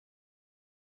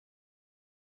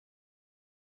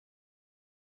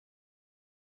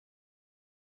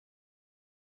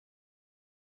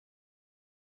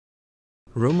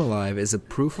RoomAlive is a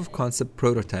proof-of-concept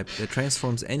prototype that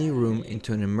transforms any room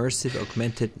into an immersive,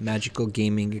 augmented, magical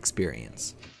gaming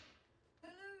experience.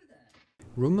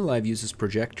 RoomAlive uses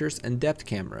projectors and depth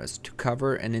cameras to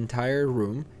cover an entire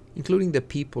room, including the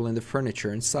people and the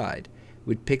furniture inside,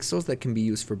 with pixels that can be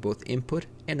used for both input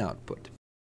and output.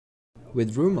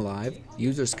 With RoomAlive,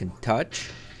 users can touch,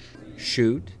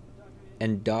 shoot,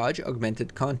 and dodge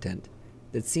augmented content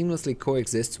that seamlessly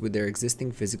coexists with their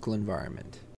existing physical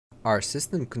environment. Our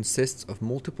system consists of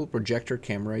multiple projector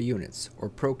camera units,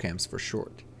 or ProCams for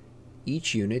short.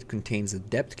 Each unit contains a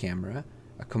depth camera,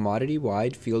 a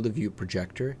commodity-wide field of view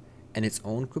projector, and its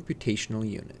own computational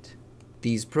unit.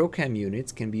 These ProCam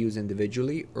units can be used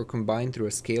individually or combined through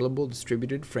a scalable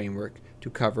distributed framework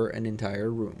to cover an entire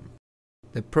room.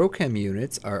 The ProCam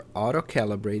units are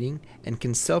auto-calibrating and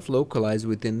can self-localize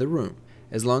within the room,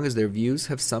 as long as their views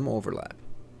have some overlap.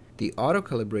 The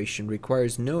auto-calibration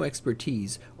requires no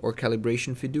expertise or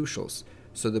calibration fiducials,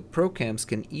 so the ProCams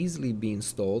can easily be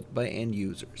installed by end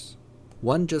users.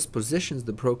 One just positions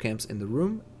the ProCams in the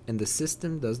room and the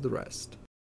system does the rest.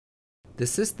 The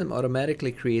system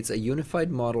automatically creates a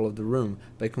unified model of the room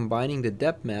by combining the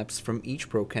depth maps from each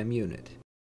ProCam unit.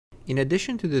 In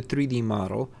addition to the 3D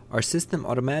model, our system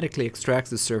automatically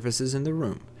extracts the surfaces in the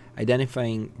room,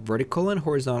 identifying vertical and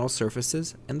horizontal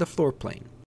surfaces and the floor plane.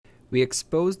 We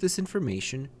expose this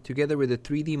information, together with the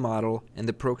 3D model and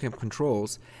the ProCam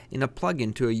controls, in a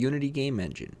plugin to a Unity game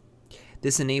engine.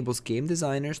 This enables game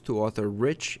designers to author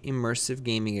rich, immersive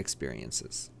gaming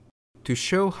experiences. To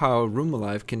show how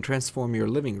RoomAlive can transform your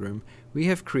living room, we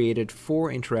have created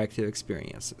 4 interactive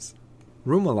experiences.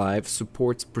 RoomAlive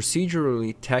supports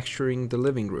procedurally texturing the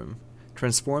living room,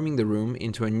 transforming the room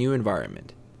into a new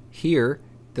environment. Here,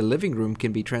 the living room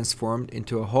can be transformed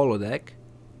into a holodeck,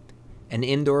 an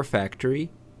indoor factory,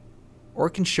 or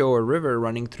can show a river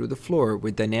running through the floor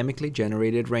with dynamically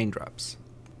generated raindrops.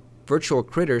 Virtual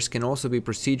critters can also be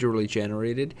procedurally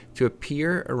generated to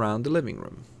appear around the living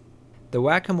room. The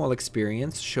Whack-A-Mole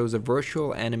experience shows a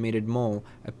virtual animated mole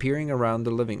appearing around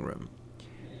the living room.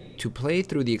 To play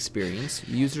through the experience,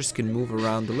 users can move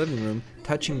around the living room,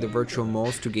 touching the virtual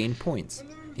moles to gain points.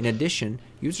 In addition,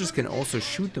 users can also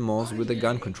shoot the moles with a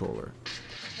gun controller.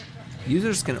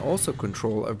 Users can also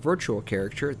control a virtual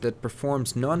character that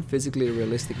performs non-physically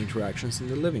realistic interactions in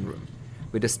the living room.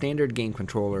 With a standard game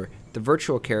controller, the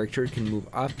virtual character can move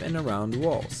up and around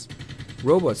walls.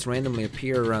 Robots randomly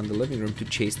appear around the living room to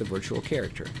chase the virtual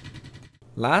character.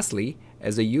 Lastly,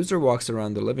 as a user walks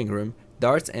around the living room,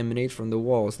 darts emanate from the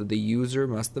walls that the user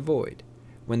must avoid.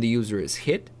 When the user is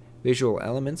hit, visual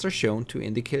elements are shown to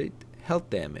indicate health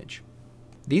damage.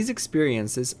 These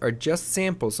experiences are just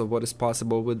samples of what is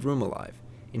possible with RoomAlive.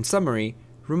 In summary,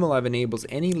 RoomAlive enables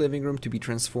any living room to be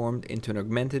transformed into an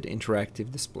augmented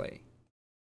interactive display.